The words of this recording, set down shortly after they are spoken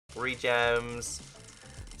3 gems.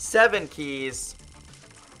 7 keys.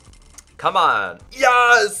 Come on.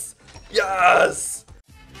 Yes! Yes!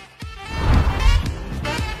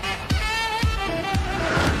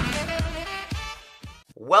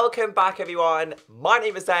 Welcome back, everyone. My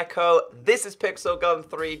name is Echo. This is Pixel Gun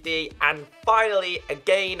 3D, and finally,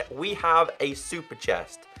 again, we have a super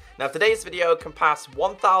chest. Now, if today's video can pass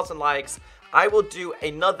 1,000 likes, I will do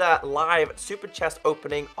another live super chest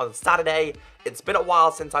opening on Saturday. It's been a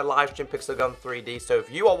while since I live streamed Pixel Gun 3D, so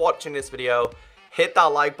if you are watching this video, hit that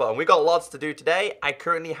like button. We got lots to do today. I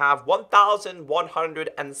currently have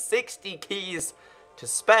 1,160 keys to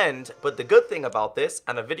spend, but the good thing about this,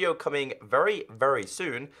 and a video coming very, very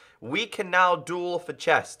soon, we can now duel for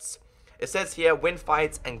chests. It says here, win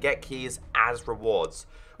fights and get keys as rewards,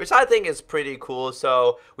 which I think is pretty cool.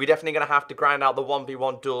 So we're definitely going to have to grind out the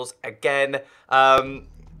 1v1 duels again. I'm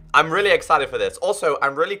really excited for this. Also,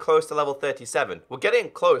 I'm really close to level 37. We're getting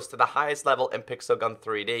close to the highest level in Pixel Gun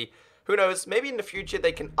 3D. Who knows, maybe in the future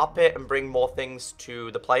they can up it and bring more things to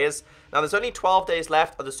the players. Now, there's only 12 days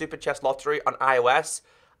left of the Super Chest Lottery on iOS.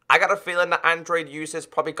 I got a feeling that Android users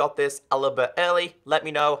probably got this a little bit early. Let me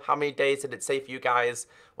know how many days did it say for you guys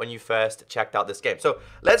when you first checked out this game. So,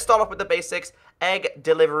 let's start off with the basics. Egg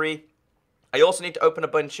delivery. I also need to open a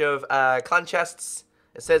bunch of clan chests.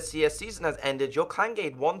 It says here, season has ended. Your clan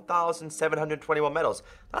gained 1,721 medals.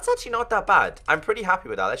 That's actually not that bad. I'm pretty happy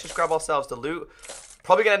with that. Let's just grab ourselves the loot.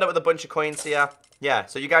 Probably gonna end up with a bunch of coins here. Yeah,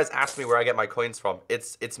 so you guys asked me where I get my coins from.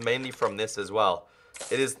 It's mainly from this as well.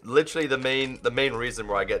 It is literally the main reason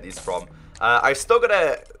where I get these from. I still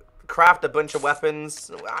gotta craft a bunch of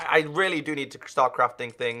weapons. I really do need to start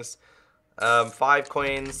crafting things. 5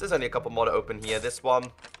 coins. There's only a couple more to open here. This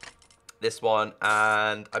one,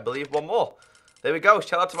 and I believe one more. There we go.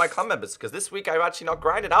 Shout out to my clan members, because this week I've actually not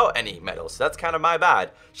grinded out any medals. So that's kind of my bad.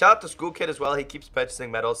 Shout out to School Kid as well. He keeps purchasing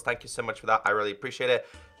medals. Thank you so much for that. I really appreciate it.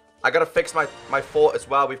 I got to fix my fort as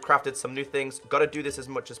well. We've crafted some new things. Got to do this as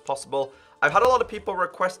much as possible. I've had a lot of people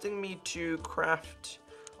requesting me to craft...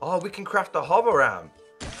 Oh, we can craft a hover ram.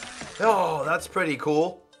 Oh, that's pretty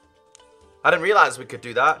cool. I didn't realize we could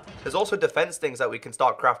do that. There's also defense things that we can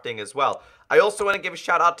start crafting as well. I also want to give a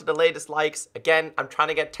shout out to the latest likes. Again, I'm trying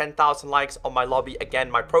to get 10,000 likes on my lobby. Again,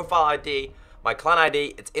 my profile ID, my clan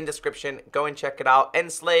ID, it's in description. Go and check it out.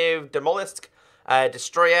 Enslave, Demolisk,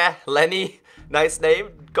 Destroyer, Lenny, nice name.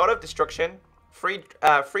 God of Destruction, free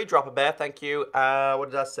dropper bear, thank you. What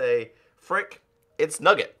did I say? Frick, it's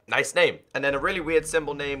Nugget, nice name. And then a really weird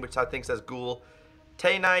symbol name, which I think says Ghoul.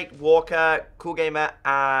 Tay Knight, Walker, Cool Gamer,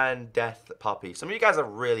 and Death Puppy. Some of you guys have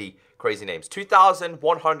really crazy names.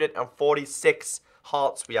 2,146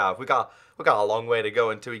 hearts we have. We got a long way to go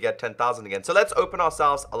until we get 10,000 again. So let's open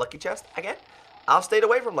ourselves a lucky chest again. I've stayed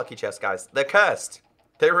away from lucky chests, guys. They're cursed.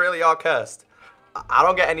 They really are cursed. I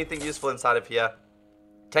don't get anything useful inside of here.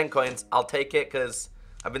 10 coins. I'll take it because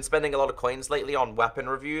I've been spending a lot of coins lately on weapon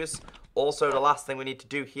reviews. Also, the last thing we need to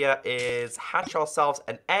do here is hatch ourselves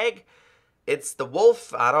an egg. It's the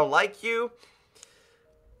wolf. I don't like you.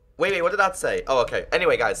 Wait, what did that say? Oh, okay.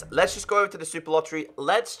 Anyway, guys, let's just go over to the Super Lottery.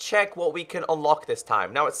 Let's check what we can unlock this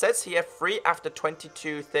time. Now, it says here, free after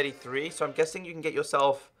 22:33. So I'm guessing you can get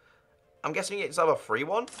yourself... I'm guessing you get yourself a free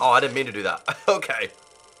one? Oh, I didn't mean to do that. Okay.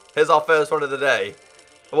 Here's our first one of the day.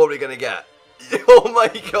 What are we going to get? Oh, my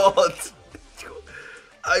God.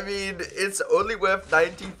 I mean, it's only worth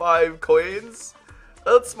 95 coins.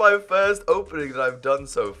 That's my first opening that I've done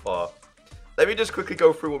so far. Let me just quickly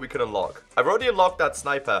go through what we can unlock. I've already unlocked that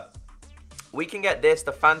sniper. We can get this,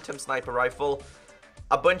 the Phantom Sniper Rifle.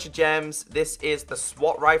 A bunch of gems. This is the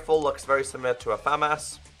SWAT Rifle. Looks very similar to a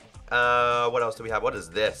FAMAS. What else do we have? What is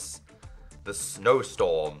this? The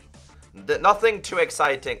Snowstorm. Nothing too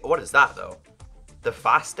exciting. What is that, though? The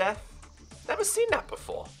Fast Death? Never seen that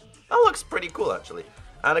before. That looks pretty cool, actually.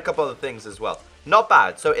 And a couple other things as well. Not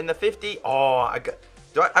bad. So in the 50... Oh, I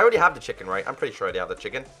already have the chicken, right? I'm pretty sure I already have the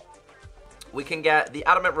chicken. We can get the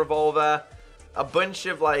Adamant Revolver, a bunch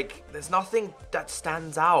of, like, there's nothing that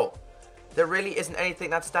stands out. There really isn't anything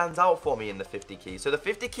that stands out for me in the 50 keys. So the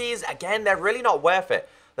 50 keys, again, they're really not worth it.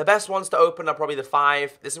 The best ones to open are probably the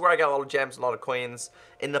 5. This is where I get a lot of gems, a lot of coins.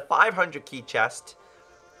 In the 500 key chest,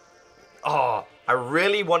 oh, I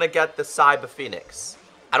really want to get the Cyber Phoenix.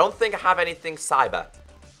 I don't think I have anything cyber.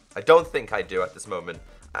 I don't think I do at this moment.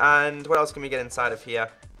 And what else can we get inside of here?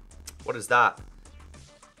 What is that?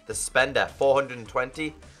 The Spender,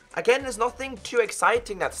 420. Again, there's nothing too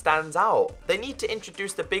exciting that stands out. They need to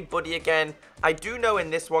introduce the Big Buddy again. I do know in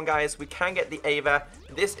this one, guys, we can get the Ava.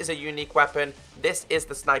 This is a unique weapon. This is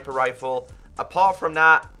the Sniper Rifle. Apart from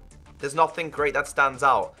that, there's nothing great that stands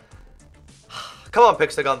out. Come on,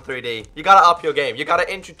 Pixagon 3D. You gotta up your game. You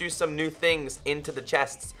gotta introduce some new things into the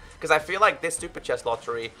chests. Because I feel like this super chest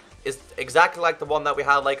lottery is exactly like the one that we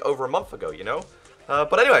had like over a month ago, you know?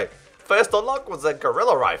 But anyway, first unlock was a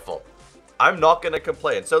gorilla rifle. I'm not gonna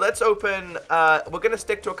complain. So let's open, we're gonna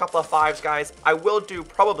stick to a couple of 5s, guys. I will do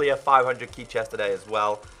probably a 500 key chest today as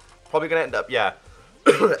well. Probably gonna end up, yeah.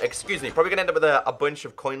 Excuse me. Probably gonna end up with a bunch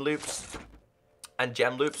of coin loops and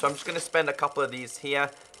gem loops. So I'm just gonna spend a couple of these here.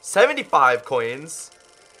 75 coins.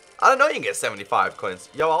 I don't know you can get 75 coins.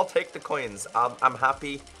 Yo, I'll take the coins. I'm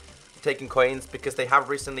happy taking coins because they have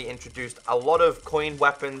recently introduced a lot of coin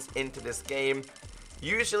weapons into this game.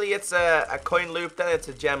 Usually it's a coin loop, then it's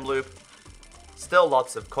a gem loop. Still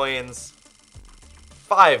lots of coins.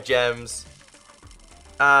 5 gems.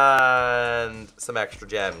 And some extra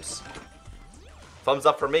gems. Thumbs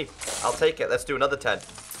up for me. I'll take it. Let's do another 10.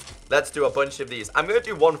 Let's do a bunch of these. I'm going to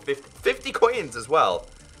do 150. 50 coins as well.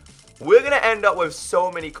 We're going to end up with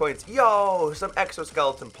so many coins. Yo, some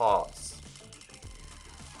exoskeleton parts.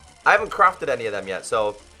 I haven't crafted any of them yet,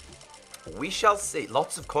 so we shall see.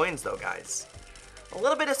 Lots of coins, though, guys. A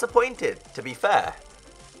little bit disappointed, to be fair.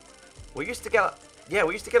 We used to get, yeah,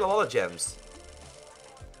 we used to get a lot of gems.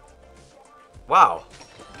 Wow.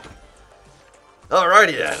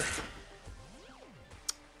 Alrighty then.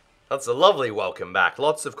 That's a lovely welcome back.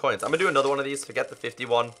 Lots of coins. I'm going to do another one of these to get the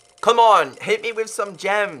 51. Come on, hit me with some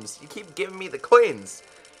gems. You keep giving me the coins.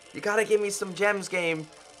 You got to give me some gems, game.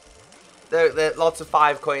 There lots of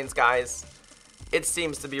 5 coins, guys. It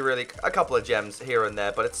seems to be really a couple of gems here and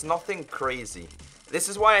there, but it's nothing crazy. This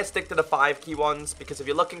is why I stick to the 5 key ones, because if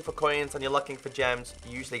you're looking for coins and you're looking for gems,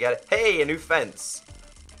 you usually get it. Hey, a new fence.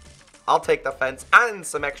 I'll take the fence and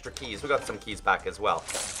some extra keys. We got some keys back as well.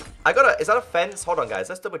 Is that a fence? Hold on, guys.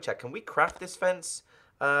 Let's double check. Can we craft this fence?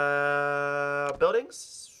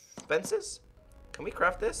 Buildings? Fences? Can we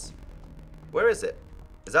craft this? Where is it?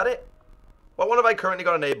 Is that it? What one have I currently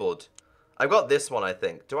got enabled? I've got this one, I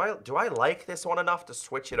think. Do I like this one enough to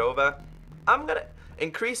switch it over? I'm gonna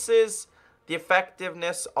increases the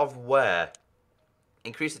effectiveness of where?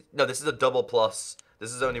 No, this is a double plus.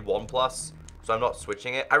 This is only 1 plus, so I'm not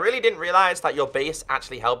switching it. I really didn't realize that your base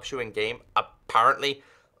actually helps you in game. Apparently,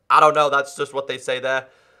 I don't know. That's just what they say there.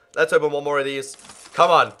 Let's open one more of these. Come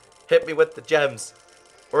on, hit me with the gems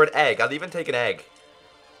or an egg. I'll even take an egg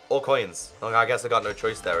or coins. Oh, I guess I got no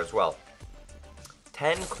choice there as well.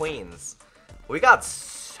 10 queens. We got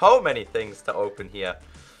so many things to open here.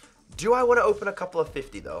 Do I want to open a couple of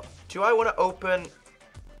 50 though? Do I want to open...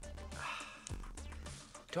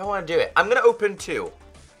 Do I want to do it? I'm going to open 2.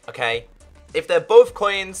 Okay? If they're both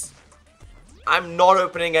coins, I'm not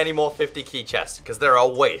opening any more 50 key chests because they're a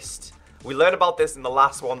waste. We learned about this in the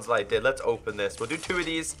last ones that I did. Let's open this. We'll do 2 of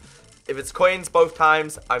these. If it's coins both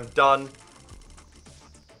times, I'm done.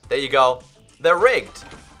 There you go. They're rigged.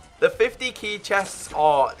 The 50 key chests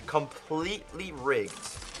are completely rigged.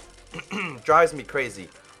 Drives me crazy.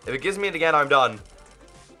 If it gives me it again, I'm done.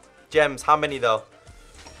 Gems, how many though?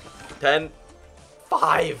 10?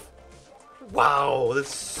 5. Wow, this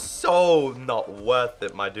is so not worth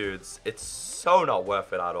it, my dudes. It's so not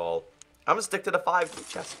worth it at all. I'm gonna stick to the 5 key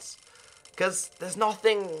chests. Because there's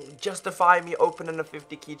nothing justifying me opening the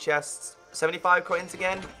 50 key chests. 75 coins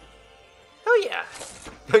again? Hell yeah.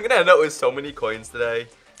 I'm gonna end up with so many coins today.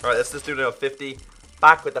 Alright, let's just do another 50.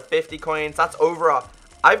 Back with the 50 coins. That's over a...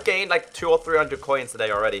 I've gained like 200 or 300 coins today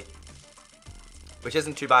already. Which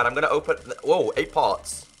isn't too bad. I'm gonna open... Whoa, 8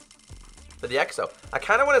 parts. For the exo. I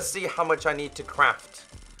kind of want to see how much I need to craft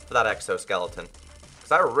for that exoskeleton.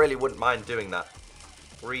 Because I really wouldn't mind doing that.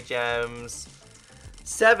 3 gems.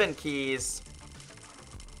 7 keys.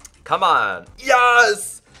 Come on.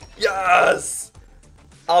 Yes! Yes!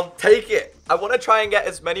 I'll take it. I want to try and get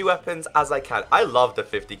as many weapons as I can. I love the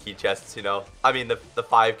 50 key chests, you know. I mean, the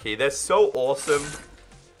 5 key. They're so awesome.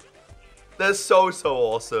 They're so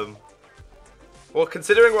awesome. Well,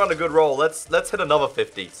 considering we're on a good roll, let's hit another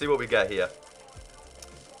 50. See what we get here.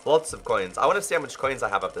 Lots of coins. I want to see how much coins I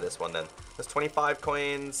have after this one then. There's 25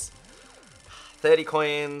 coins. 30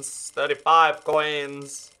 coins. 35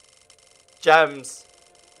 coins. Gems.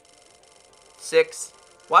 6.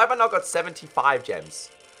 Why have I not got 75 gems?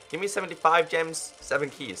 Give me 75 gems, 7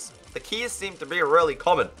 keys. The keys seem to be really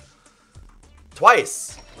common.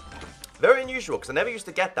 Twice. Very unusual, because I never used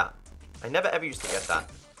to get that. I never ever used to get that.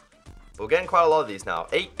 We're getting quite a lot of these now.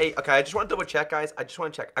 8. Okay, I just want to double check, guys. I just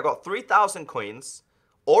want to check. I got 3,000 coins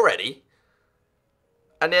already.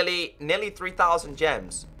 And nearly 3,000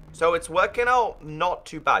 gems. So it's working out not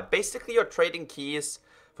too bad. Basically, you're trading keys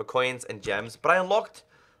for coins and gems. But I unlocked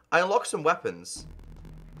some weapons.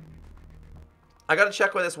 I gotta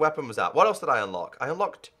check where this weapon was at. What else did I unlock? I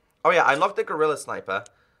unlocked Oh yeah, I unlocked the Gorilla Sniper.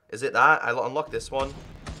 Is it that? I unlocked this one.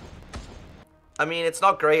 I mean, it's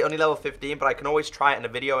not great, only level 15, but I can always try it in a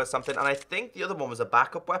video or something. And I think the other one was a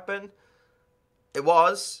backup weapon. It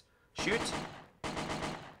was. Shoot.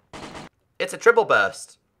 It's a triple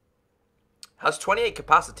burst. Has 28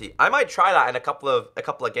 capacity. I might try that in a couple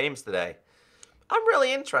of games today. I'm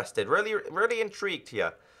really interested, really intrigued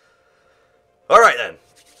here. All right then.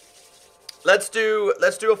 Let's do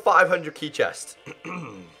a 500 key chest.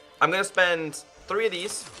 I'm gonna spend 3 of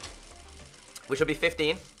these, which will be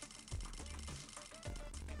 15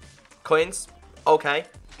 coins. Okay.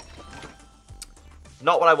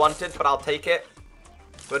 Not what I wanted, but I'll take it.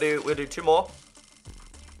 We'll do 2 more.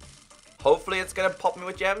 Hopefully it's gonna pop me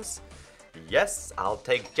with gems. Yes, I'll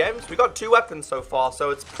take gems. We got 2 weapons so far,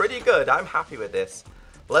 so it's pretty good. I'm happy with this.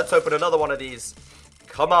 Let's open another one of these.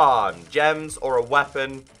 Come on, gems or a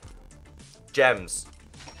weapon. Gems.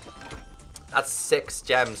 That's 6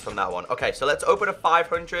 gems from that one. Okay, so let's open a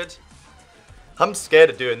 500. I'm scared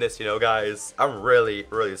of doing this, you know, guys. I'm really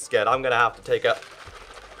scared. I'm gonna have to take a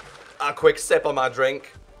quick sip on my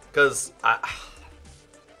drink, because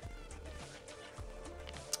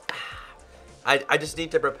I just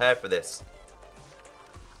need to prepare for this.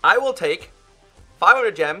 I will take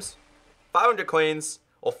 500 gems, 500 coins,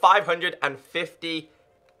 or 550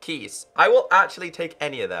 keys. I will actually take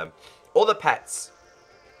any of them. Or the pets.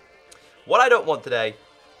 What I don't want today...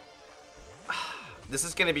 This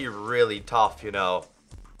is going to be really tough, you know.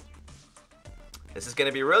 This is going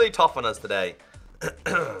to be really tough on us today.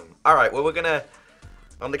 Alright, well, we're going to...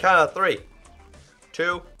 On the count of 3,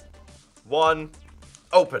 2, 1,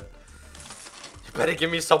 open. You better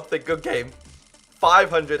give me something good, game.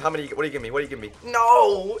 500. How many? What do you give me? What do you give me?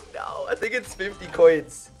 No. I think it's 50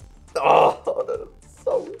 coins. Oh, that's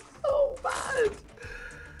so bad.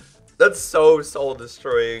 That's so soul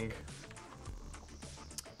destroying.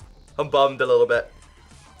 I'm bummed a little bit.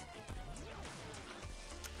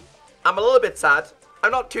 I'm a little bit sad. I'm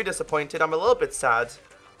not too disappointed. I'm a little bit sad.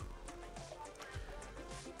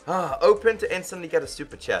 Open to instantly get a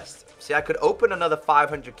super chest. See, I could open another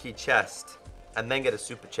 500 key chest and then get a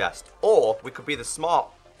super chest. Or we could be the smart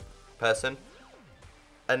person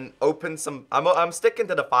and open some... I'm sticking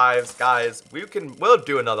to the 5s, guys. We'll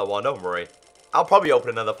do another one, don't worry. I'll probably open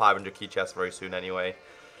another 500 key chest very soon anyway.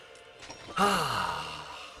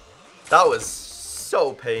 That was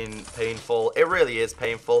so painful. It really is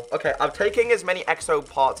painful. Okay, I'm taking as many exo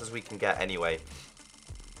parts as we can get anyway.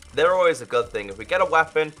 They're always a good thing. If we get a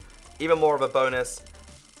weapon, even more of a bonus.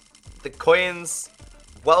 The coins,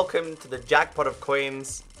 welcome to the jackpot of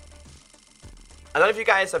coins. I don't know if you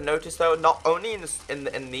guys have noticed though, not only in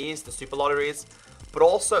these, the super lotteries, but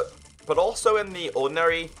also in the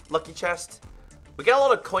ordinary lucky chest, we get a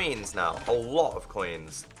lot of coins now. A lot of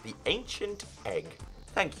coins. The ancient egg.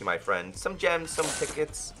 Thank you, my friend. Some gems, some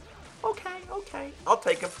tickets. Okay. I'll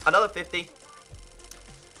take them. Another 50.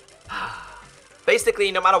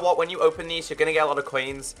 Basically, no matter what, when you open these, you're going to get a lot of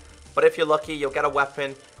coins. But if you're lucky, you'll get a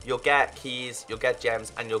weapon, you'll get keys, you'll get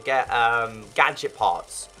gems, and you'll get gadget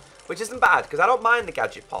parts. Which isn't bad, because I don't mind the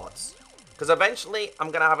gadget parts. Because eventually,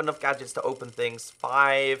 I'm going to have enough gadgets to open things.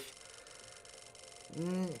 5.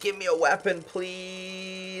 Give me a weapon,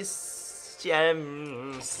 please.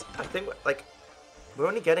 Gems. I think, like, we're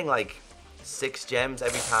only getting, like, 6 gems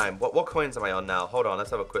every time. What coins am I on now? Hold on,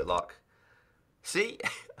 let's have a quick look. See?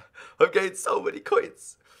 I'm getting so many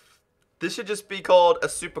coins. This should just be called a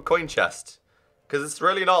super coin chest. Because it's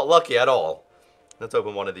really not lucky at all. Let's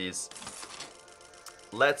open one of these.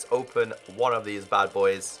 Let's open one of these bad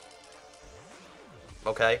boys.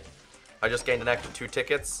 Okay. I just gained an extra 2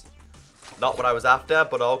 tickets. Not what I was after,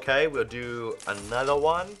 but okay. We'll do another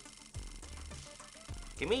one.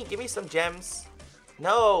 Give me some gems.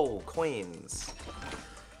 No, coins.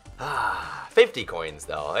 50 coins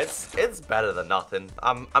though. It's better than nothing.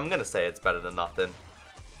 I'm gonna say it's better than nothing.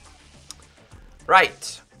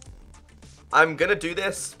 Right. I'm gonna do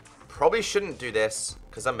this. Probably shouldn't do this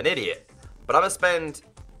because I'm an idiot. But I'm gonna spend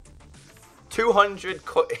 200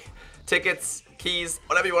 tickets, keys,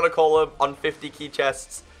 whatever you want to call them, on 50 key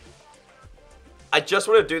chests. I just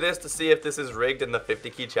want to do this to see if this is rigged and the 50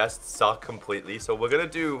 key chests suck completely. So we're gonna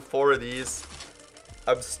do 4 of these.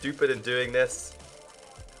 I'm stupid in doing this.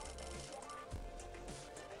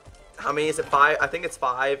 How many is it? 5? I think it's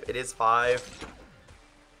 5. It is 5.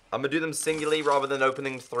 I'm gonna do them singly rather than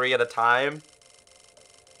opening 3 at a time.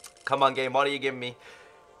 Come on, game. What are you giving me?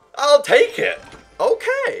 I'll take it.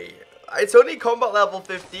 Okay. It's only combat level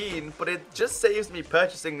 15, but it just saves me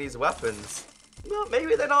purchasing these weapons. Well,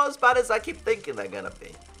 maybe they're not as bad as I keep thinking they're gonna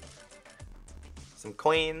be. Some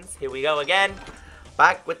coins. Here we go again.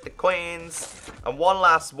 Back with the coins. And one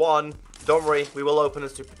last one. Don't worry, we will open a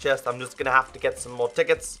super chest. I'm just going to have to get some more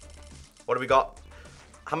tickets. What do we got?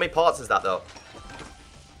 How many parts is that, though?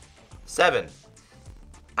 7.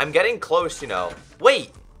 I'm getting close, you know.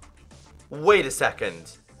 Wait. Wait a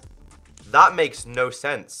second. That makes no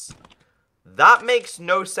sense. That makes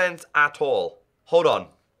no sense at all. Hold on.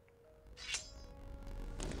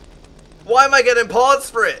 Why am I getting parts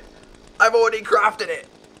for it? I've already crafted it.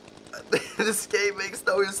 This game makes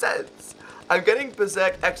no sense. I'm getting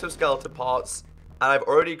Berserk exoskeleton parts, and I've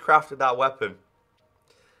already crafted that weapon.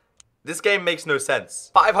 This game makes no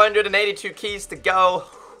sense. 582 keys to go.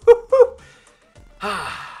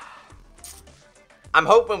 I'm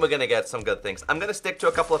hoping we're going to get some good things. I'm going to stick to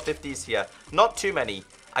a couple of 50s here. Not too many.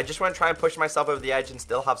 I just want to try and push myself over the edge and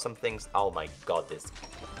still have some things. Oh my god, this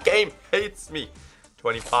game hates me.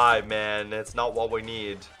 25, man. It's not what we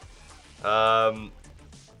need. Do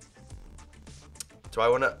I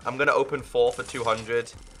want to... I'm going to open 4 for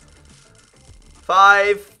 200.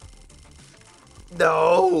 5.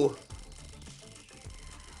 No.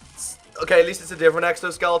 Okay, at least it's a different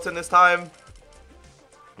exoskeleton this time.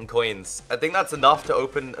 And coins. I think that's enough to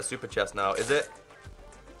open a super chest now. Is it?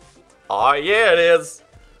 Oh, yeah, it is.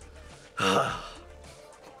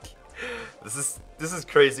 This is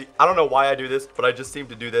crazy. I don't know why I do this, but I just seem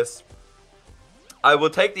to do this. I will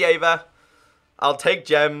take the Ava. I'll take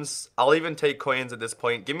gems. I'll even take coins at this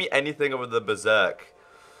point. Give me anything over the Berserk.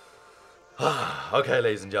 Okay,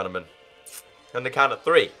 ladies and gentlemen. On the count of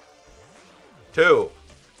 3, 2,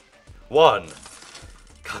 1.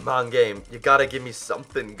 Come on, game. You gotta give me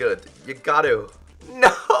something good. You gotta.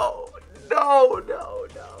 No.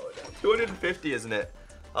 250, isn't it?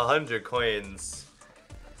 100 coins.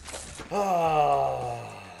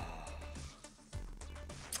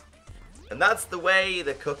 And that's the way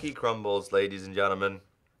the cookie crumbles, ladies and gentlemen.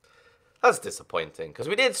 That's disappointing, because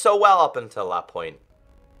we did so well up until that point.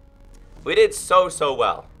 We did so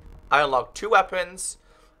well. I unlocked 2 weapons,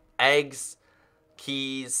 eggs,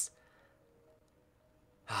 keys.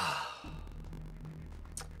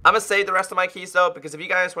 I'm going to save the rest of my keys, though, because if you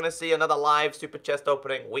guys want to see another live super chest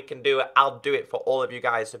opening, we can do it. I'll do it for all of you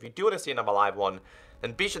guys. So if you do want to see another live one,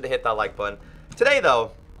 then be sure to hit that like button. Today,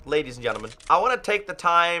 though, ladies and gentlemen, I want to take the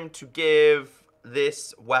time to give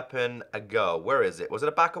this weapon a go. Where is it? Was it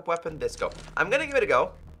a backup weapon? This go. I'm going to give it a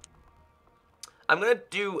go. I'm going to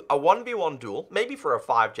do a 1v1 duel, maybe for a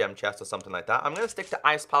 5 gem chest or something like that. I'm going to stick to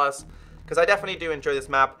Ice Palace, because I definitely do enjoy this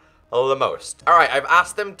map the most. Alright, I've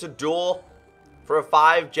asked them to duel for a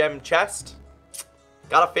 5 gem chest.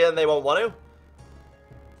 Got a feeling they won't want to.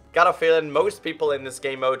 Got a feeling most people in this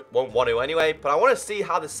game mode won't want to anyway, but I want to see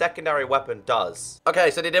how the secondary weapon does.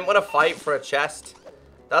 Okay, so they didn't want to fight for a chest.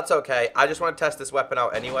 That's okay. I just want to test this weapon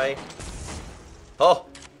out anyway. Oh,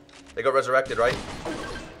 they got resurrected, right?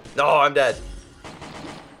 No, I'm dead.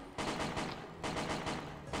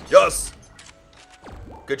 Yes!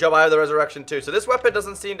 Good job, I have the resurrection too. So this weapon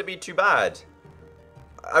doesn't seem to be too bad.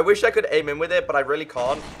 I wish I could aim in with it, but I really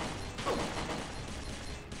can't.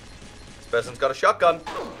 This person's got a shotgun.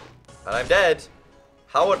 And I'm dead.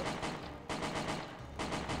 How on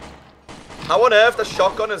earth the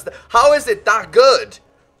shotgun is... How is it that good?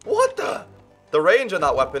 What the... The range on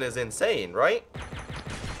that weapon is insane, right?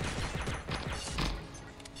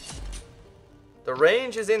 The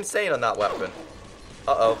range is insane on that weapon.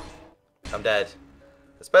 Uh-oh. I'm dead.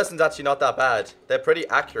 This person's actually not that bad. They're pretty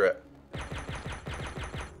accurate.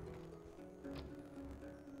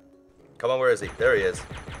 Come on, where is he? There he is.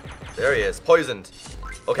 There he is. Poisoned.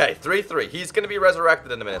 Okay, 3-3. He's going to be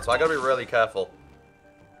resurrected in a minute, so I got to be really careful.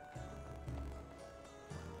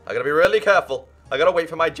 I got to be really careful. I got to wait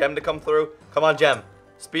for my gem to come through. Come on, gem.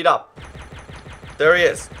 Speed up. There he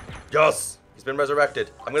is. Yes. He's been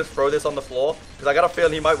resurrected. I'm going to throw this on the floor because I got a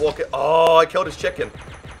feeling he might walk it. Oh, I killed his chicken.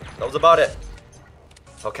 That was about it.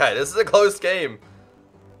 Okay, this is a close game.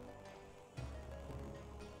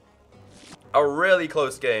 A really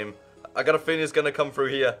close game. I got a feeling he's going to come through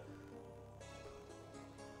here.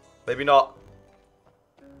 Maybe not.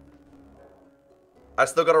 I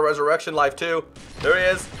still got a resurrection life too. There he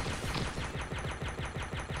is.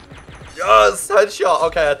 Yes, headshot.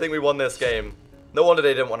 Okay, I think we won this game. No wonder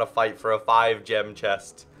they didn't want to fight for a 5 gem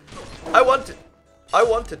chest. I wanted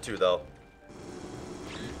to though.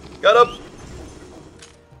 Got him.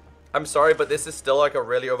 I'm sorry, but this is still like a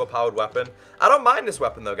really overpowered weapon. I don't mind this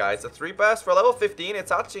weapon though, guys. The 3 burst for level 15,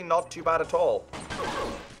 it's actually not too bad at all.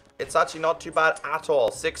 It's actually not too bad at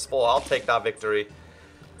all. 6-4, I'll take that victory.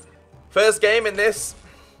 First game in this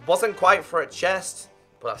wasn't quite for a chest,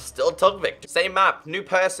 but I still took victory. Same map, new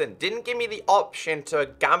person. Didn't give me the option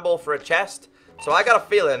to gamble for a chest, so I got a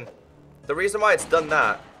feeling The reason why it's done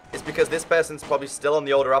that is because this person's probably still on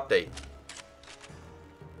the older update.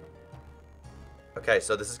 Okay,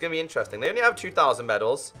 so this is going to be interesting. They only have 2,000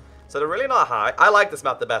 medals, so they're really not high. I like this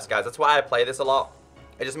map the best, guys. That's why I play this a lot.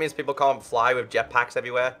 It just means people can't fly with jetpacks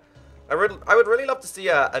everywhere. I would really love to see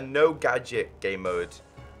a no-gadget game mode.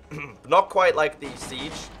 Not quite like the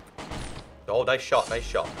Siege. Oh, nice shot, nice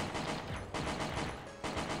shot.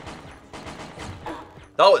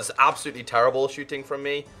 That was absolutely terrible shooting from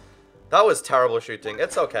me. That was terrible shooting.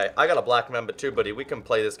 It's okay. I got a black member too, buddy. We can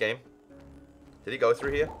play this game. Did he go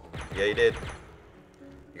through here? Yeah, he did.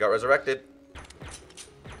 He got resurrected.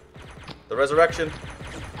 The resurrection.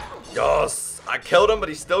 Yes! I killed him, but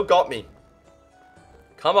he still got me.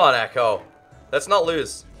 Come on, Echo. Let's not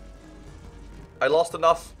lose. I lost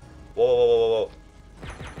enough. Whoa, whoa, whoa, whoa, whoa.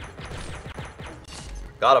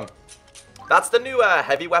 Got him. That's the new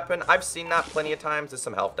heavy weapon. I've seen that plenty of times. There's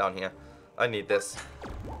some health down here. I need this.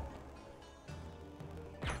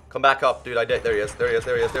 Come back up, dude. I did. There he is. There he is.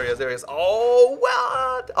 There he is. There he is. There he is. Oh,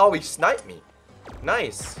 what? Oh, he sniped me.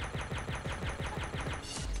 Nice.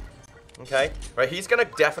 Okay. Right, he's going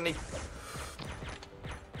to definitely...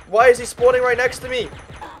 Why is he spawning right next to me?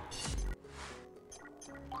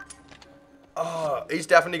 Oh, he's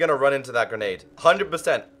definitely going to run into that grenade.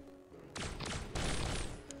 100%.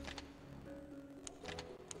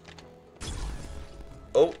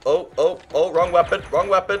 Oh, oh, oh, oh, wrong weapon, wrong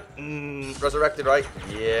weapon. Resurrected, right?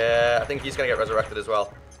 Yeah, I think he's going to get resurrected as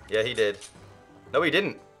well. Yeah, he did. No, he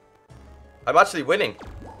didn't. I'm actually winning.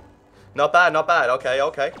 Not bad, not bad. Okay,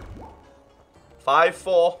 okay.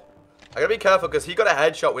 5-4. I gotta be careful because he got a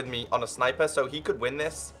headshot with me on a sniper, so he could win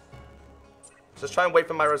this. Just try and wait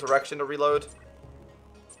for my resurrection to reload.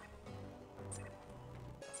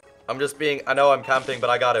 I'm just being... I know I'm camping, but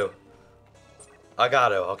I got to. I got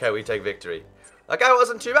to. Okay, we take victory. That guy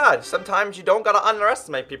wasn't too bad. Sometimes you don't gotta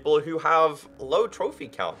underestimate people who have low trophy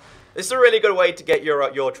count. This is a really good way to get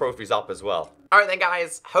your trophies up as well. Alright then,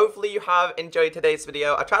 guys. Hopefully you have enjoyed today's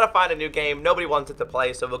video. I tried to find a new game. Nobody wanted to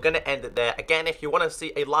play, so we're going to end it there. Again, if you want to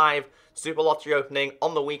see a live Super Lottery opening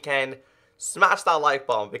on the weekend, smash that like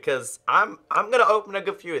button because I'm going to open a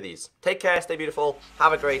good few of these. Take care, stay beautiful,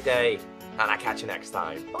 have a great day, and I'll catch you next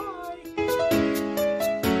time. Bye!